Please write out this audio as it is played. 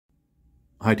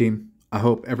Hi, team. I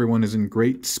hope everyone is in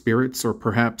great spirits, or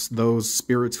perhaps those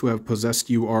spirits who have possessed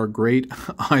you are great.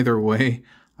 Either way,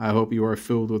 I hope you are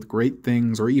filled with great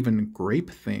things, or even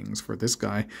grape things for this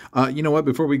guy. You know what?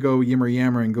 Before we go yammer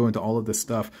yammer and go into all of this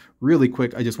stuff, really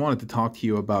quick, I just wanted to talk to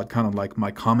you about kind of like my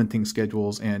commenting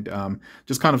schedules and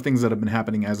just kind of things that have been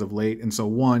happening as of late. And so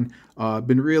one, I've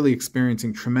been really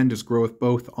experiencing tremendous growth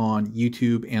both on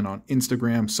YouTube and on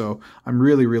Instagram. So I'm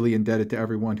really, really indebted to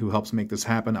everyone who helps make this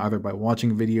happen, either by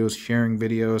watching videos, sharing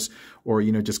videos, or,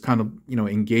 just kind of,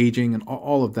 engaging and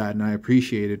all of that. And I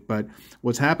appreciate it. But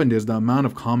what's happened is the amount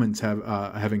of comments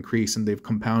have increased, and they've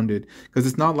compounded, because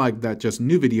it's not like that just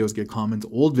new videos get comments,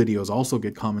 old videos also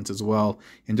get comments as well,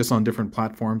 and just on different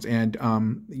platforms. And,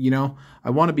 I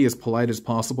want to be as polite as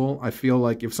possible. I feel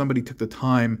like if somebody took the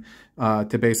time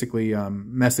to basically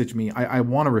message me, I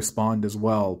want to respond as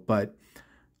well, but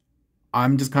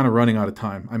I'm just kind of running out of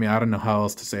time. I mean, I don't know how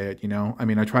else to say it, I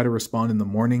mean, I try to respond in the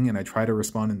morning and I try to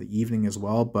respond in the evening as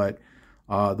well, but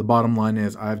the bottom line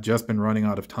is I've just been running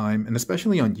out of time. And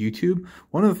especially on YouTube,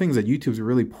 one of the things that YouTube's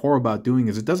really poor about doing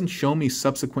is it doesn't show me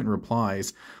subsequent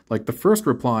replies. Like the first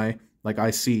reply, like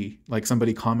I see, like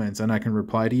somebody comments and I can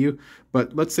reply to you.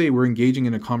 But let's say we're engaging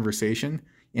in a conversation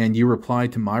and you reply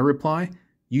to my reply,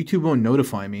 YouTube won't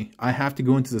notify me. I have to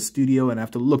go into the studio and I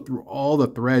have to look through all the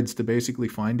threads to basically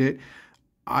find it.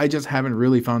 I just haven't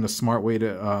really found a smart way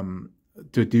to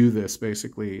do this,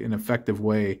 basically, an effective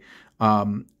way.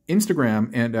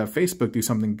 Instagram and Facebook do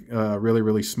something really,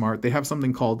 really smart. They have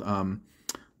something called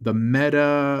the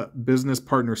Meta Business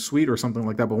Partner Suite or something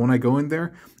like that. But when I go in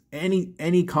there,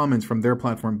 any comments from their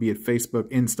platform, be it Facebook,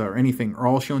 Insta, or anything, are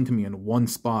all shown to me in one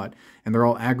spot, and they're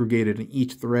all aggregated in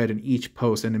each thread and each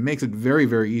post, and it makes it very,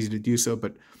 very easy to do so.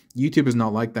 But YouTube is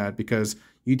not like that, because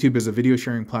YouTube is a video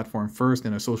sharing platform first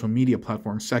and a social media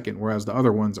platform second, whereas the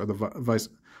other ones are the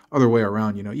other way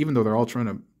around, even though they're all trying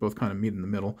to both kind of meet in the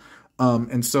middle.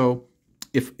 And so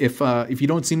if you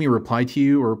don't see me reply to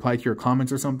you or reply to your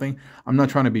comments or something, I'm not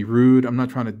trying to be rude. I'm not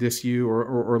trying to diss you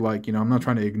or like, I'm not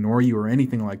trying to ignore you or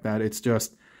anything like that. It's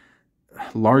just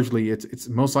largely, it's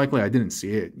most likely I didn't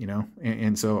see it,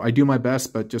 and so I do my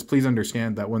best, but just please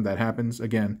understand that when that happens,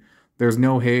 again, there's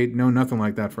no hate, nothing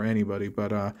like that for anybody,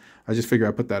 but I just figure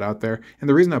I put that out there. And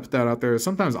the reason I put that out there is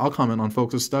sometimes I'll comment on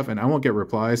folks' stuff and I won't get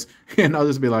replies, and I'll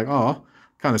just be like, oh,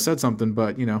 kind of said something,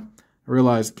 but, I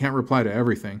realized can't reply to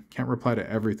everything.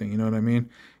 You know what I mean?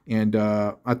 And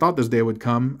I thought this day would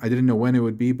come. I didn't know when it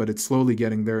would be, but it's slowly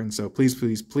getting there. And so please,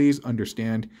 please, please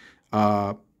understand,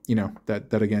 that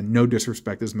again, no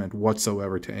disrespect is meant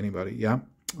whatsoever to anybody. Yeah?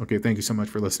 Okay, thank you so much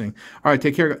for listening. All right,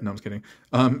 take care. No, I'm just kidding.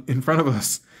 In front of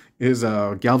us is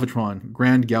Galvatron,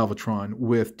 Grand Galvatron,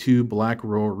 with two black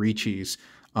Roritchis.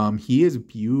 He is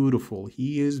beautiful.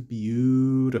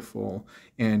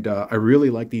 And I really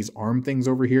like these arm things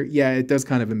over here. Yeah, it does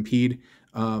kind of impede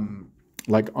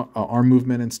like arm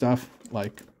movement and stuff.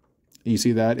 Like, you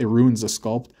see that? It ruins the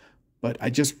sculpt. But I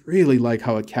just really like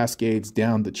how it cascades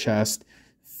down the chest.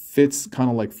 Fits, kind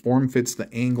of like form fits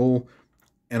the angle.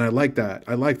 And I like that.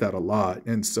 I like that a lot.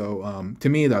 And so to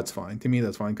me, that's fine.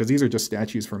 Because these are just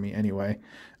statues for me anyway.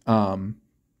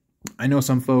 I know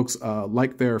some folks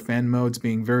like their fan modes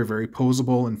being very, very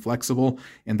posable and flexible,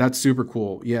 and that's super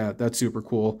cool. Yeah, that's super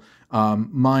cool.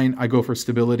 Mine, I go for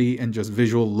stability and just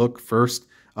visual look first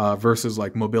versus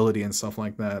like mobility and stuff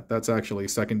like that. That's actually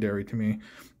secondary to me.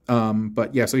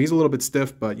 But yeah, so he's a little bit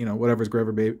stiff, but whatever's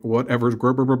gravy, baby. Whatever's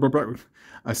Gerber.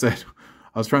 I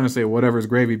was trying to say whatever's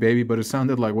gravy, baby, but it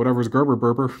sounded like whatever's Gerber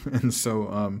burper. And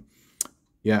so,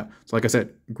 yeah. So like I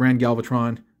said, Grand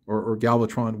Galvatron, or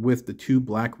Galvatron with the two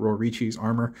black Roritchi's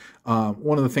armor.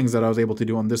 One of the things that I was able to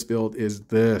do on this build is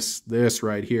this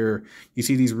right here. You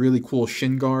see these really cool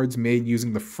shin guards made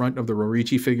using the front of the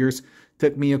Roritchi figures.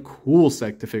 Took me a cool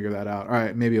sec to figure that out. All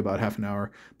right, maybe about half an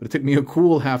hour, but it took me a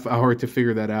cool half hour to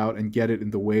figure that out and get it in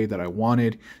the way that I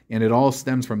wanted. And it all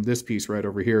stems from this piece right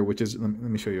over here, which is, let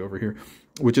me show you over here,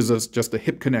 which is just a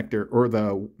hip connector, or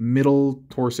the middle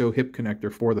torso hip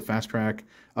connector for the Fast Track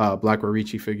black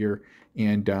Roritchi figure.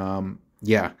 And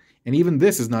yeah, and even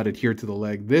this is not adhered to the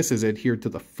leg. This is adhered to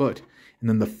the foot, and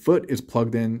then the foot is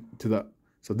plugged in to the,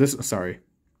 so this, sorry,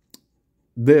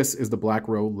 this is the black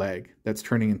row leg that's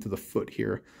turning into the foot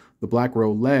here. The black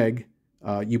row leg,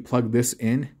 you plug this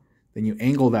in, then you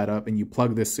angle that up and you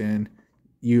plug this in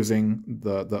using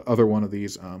the other one of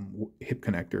these hip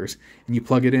connectors, and you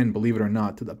plug it in, believe it or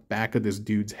not, to the back of this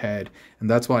dude's head. And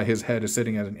that's why his head is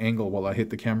sitting at an angle while I hit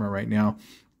the camera right now.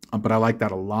 But I like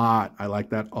that a lot.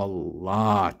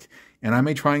 And I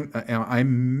may try, I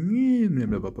may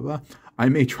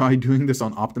try doing this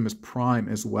on Optimus Prime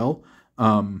as well.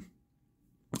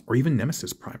 Or even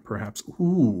Nemesis Prime, perhaps.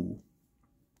 Ooh.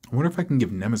 I wonder if I can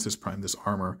give Nemesis Prime this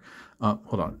armor.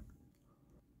 Hold on.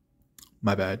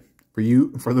 My bad.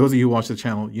 For those of you who watch the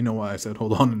channel, you know why I said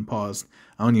hold on and pause.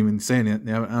 I don't even say it.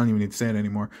 I don't even need to say it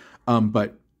anymore.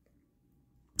 But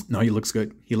no, he looks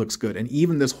good. He looks good. And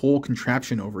even this whole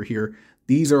contraption over here,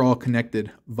 these are all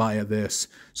connected via this.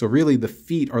 So really the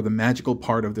feet are the magical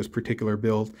part of this particular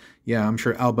build. Yeah, I'm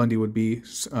sure Al Bundy would be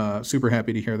super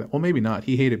happy to hear that. Well, maybe not.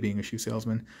 He hated being a shoe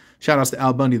salesman. Shout outs to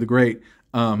Al Bundy the Great.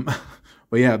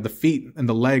 But yeah, the feet and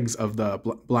the legs of the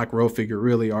Black Row figure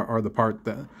really are the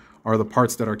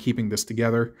parts that are keeping this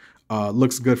together.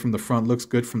 Looks good from the front, looks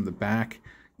good from the back.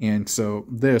 And so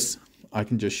this, I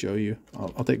can just show you.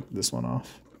 I'll take this one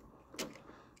off.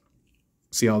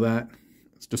 See all that?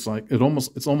 It's just like,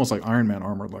 it's almost like Iron Man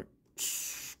armor, like,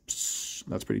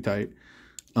 that's pretty tight.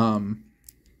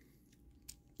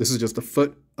 This is just the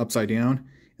foot upside down,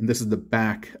 and this is the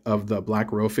back of the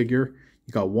Black Row figure.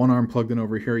 You got one arm plugged in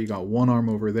over here, you got one arm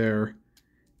over there,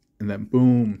 and then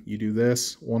boom, you do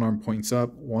this. One arm points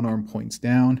up, one arm points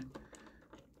down.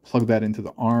 Plug that into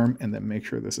the arm, and then make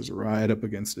sure this is right up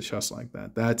against the chest like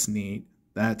that. That's neat.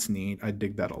 That's neat. I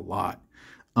dig that a lot.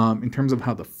 In terms of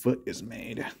how the foot is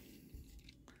made,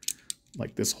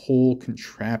 like this whole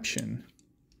contraption,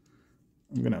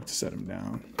 I'm gonna have to set him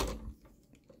down.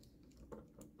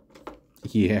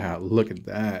 Yeah, look at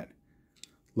that.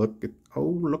 Look at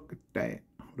that.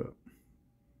 Hold up.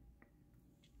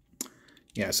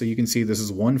 Yeah, so you can see this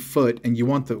is one foot, and you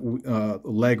want the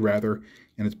leg rather,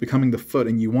 and it's becoming the foot,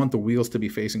 and you want the wheels to be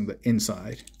facing the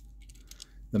inside.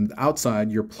 Then the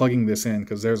outside, you're plugging this in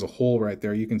because there's a hole right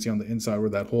there. You can see on the inside where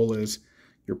that hole is.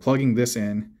 You're plugging this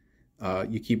in.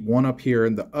 You keep one up here,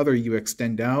 and the other you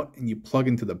extend out, and you plug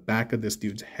into the back of this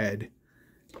dude's head.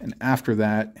 And after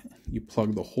that, you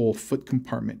plug the whole foot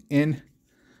compartment in.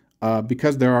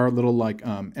 Because there are little like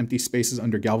empty spaces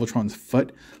under Galvatron's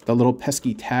foot, the little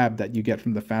pesky tab that you get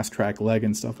from the fast track leg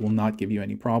and stuff will not give you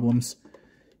any problems.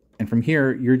 And from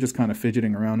here, you're just kind of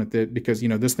fidgeting around with it because, you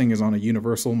know, this thing is on a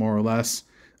universal more or less.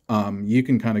 You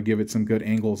can kind of give it some good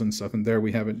angles and stuff. And there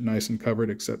we have it nice and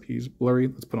covered, except he's blurry.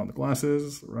 Let's put on the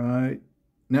glasses. Right.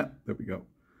 No, there we go.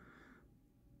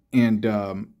 And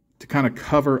to kind of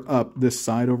cover up this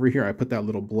side over here, I put that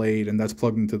little blade, and that's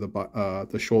plugged into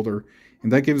the shoulder.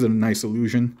 And that gives it a nice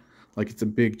illusion, like it's a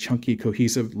big, chunky,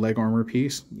 cohesive leg armor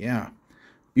piece. Yeah.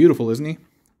 Beautiful, isn't he?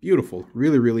 Beautiful.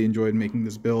 Really, really enjoyed making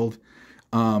this build.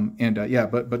 Yeah,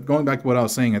 but going back to what I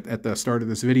was saying at the start of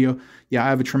this video, yeah, I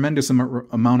have a tremendous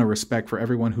amount of respect for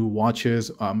everyone who watches,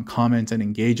 comments, and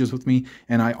engages with me.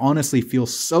 And I honestly feel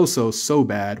so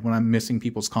bad when I'm missing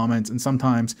people's comments. And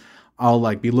sometimes I'll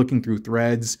like be looking through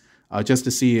threads just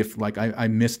to see if like I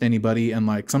missed anybody. And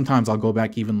like sometimes I'll go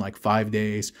back even like 5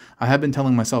 days. I have been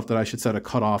telling myself that I should set a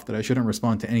cutoff, that I shouldn't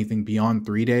respond to anything beyond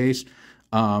 3 days.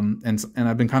 And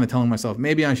I've been kind of telling myself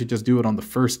maybe I should just do it on the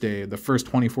first day, the first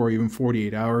 24, even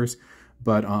 48 hours.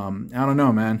 But I don't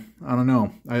know, man. I don't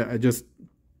know. I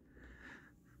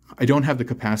don't have the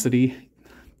capacity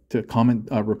to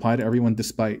reply to everyone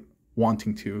despite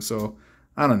wanting to. So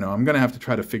I don't know. I'm gonna have to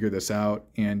try to figure this out.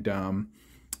 And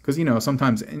because you know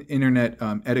sometimes internet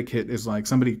etiquette is like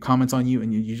somebody comments on you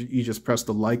and you just press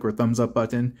the like or thumbs up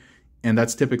button, and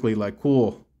that's typically like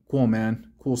cool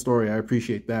man, cool story. I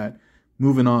appreciate that.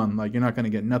 Moving on, like you're not going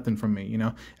to get nothing from me, you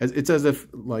know. It's as if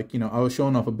like, you know, I was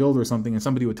showing off a build or something and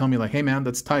somebody would tell me like, hey man,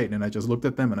 that's tight, and I just looked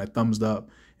at them and I thumbs up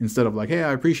instead of like, hey,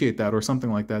 I appreciate that or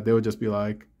something like that. They would just be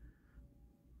like,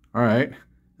 all right.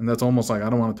 And that's almost like I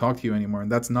don't want to talk to you anymore,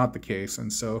 and that's not the case.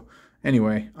 And so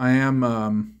anyway, I am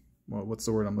well, what's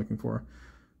the word I'm looking for?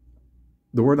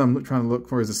 The word I'm trying to look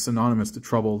for is a synonymous to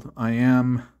troubled. I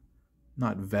am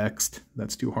not vexed.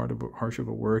 That's too harsh of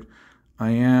a word.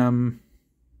 I am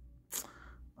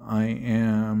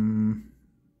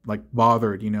like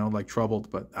bothered, you know, like troubled,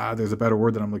 but there's a better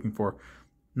word that I'm looking for.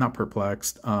 Not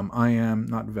perplexed. I am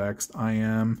not vexed.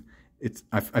 I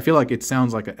feel like it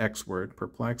sounds like an X word,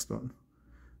 perplexed. But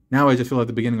now I just feel like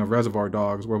the beginning of Reservoir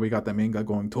Dogs, where we got that main guy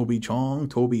going, Toby Chong,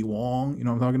 Toby Wong. You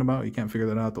know what I'm talking about? You can't figure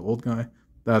that out, the old guy.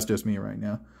 That's just me right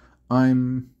now.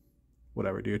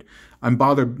 Whatever, dude. I'm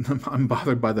bothered. I'm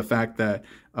bothered by the fact that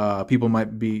people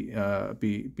might be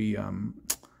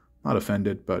not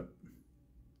offended, but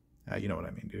you know what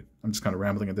I mean, dude. I'm just kind of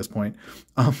rambling at this point.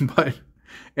 But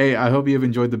hey, I hope you have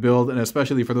enjoyed the build, and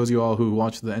especially for those of you all who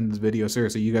watched the end of this video.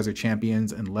 Seriously, you guys are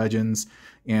champions and legends,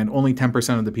 and only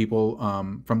 10% of the people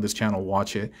from this channel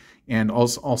watch it. And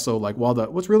also like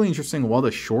what's really interesting, while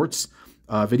the shorts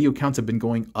video counts have been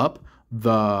going up,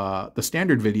 the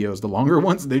standard videos, the longer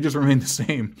ones, they just remain the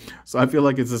same. So I feel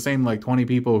like it's the same like 20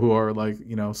 people who are like,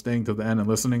 you know, staying to the end and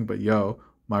listening. But yo,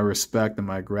 my respect and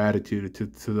my gratitude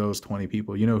to those 20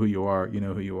 people. You know who you are. You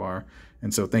know who you are.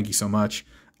 And so thank you so much.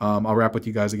 I'll wrap with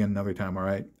you guys again another time, all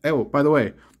right? Oh, by the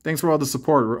way, thanks for all the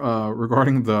support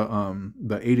regarding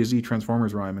the A to Z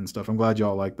Transformers rhyme and stuff. I'm glad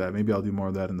y'all like that. Maybe I'll do more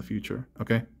of that in the future.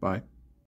 Okay, bye.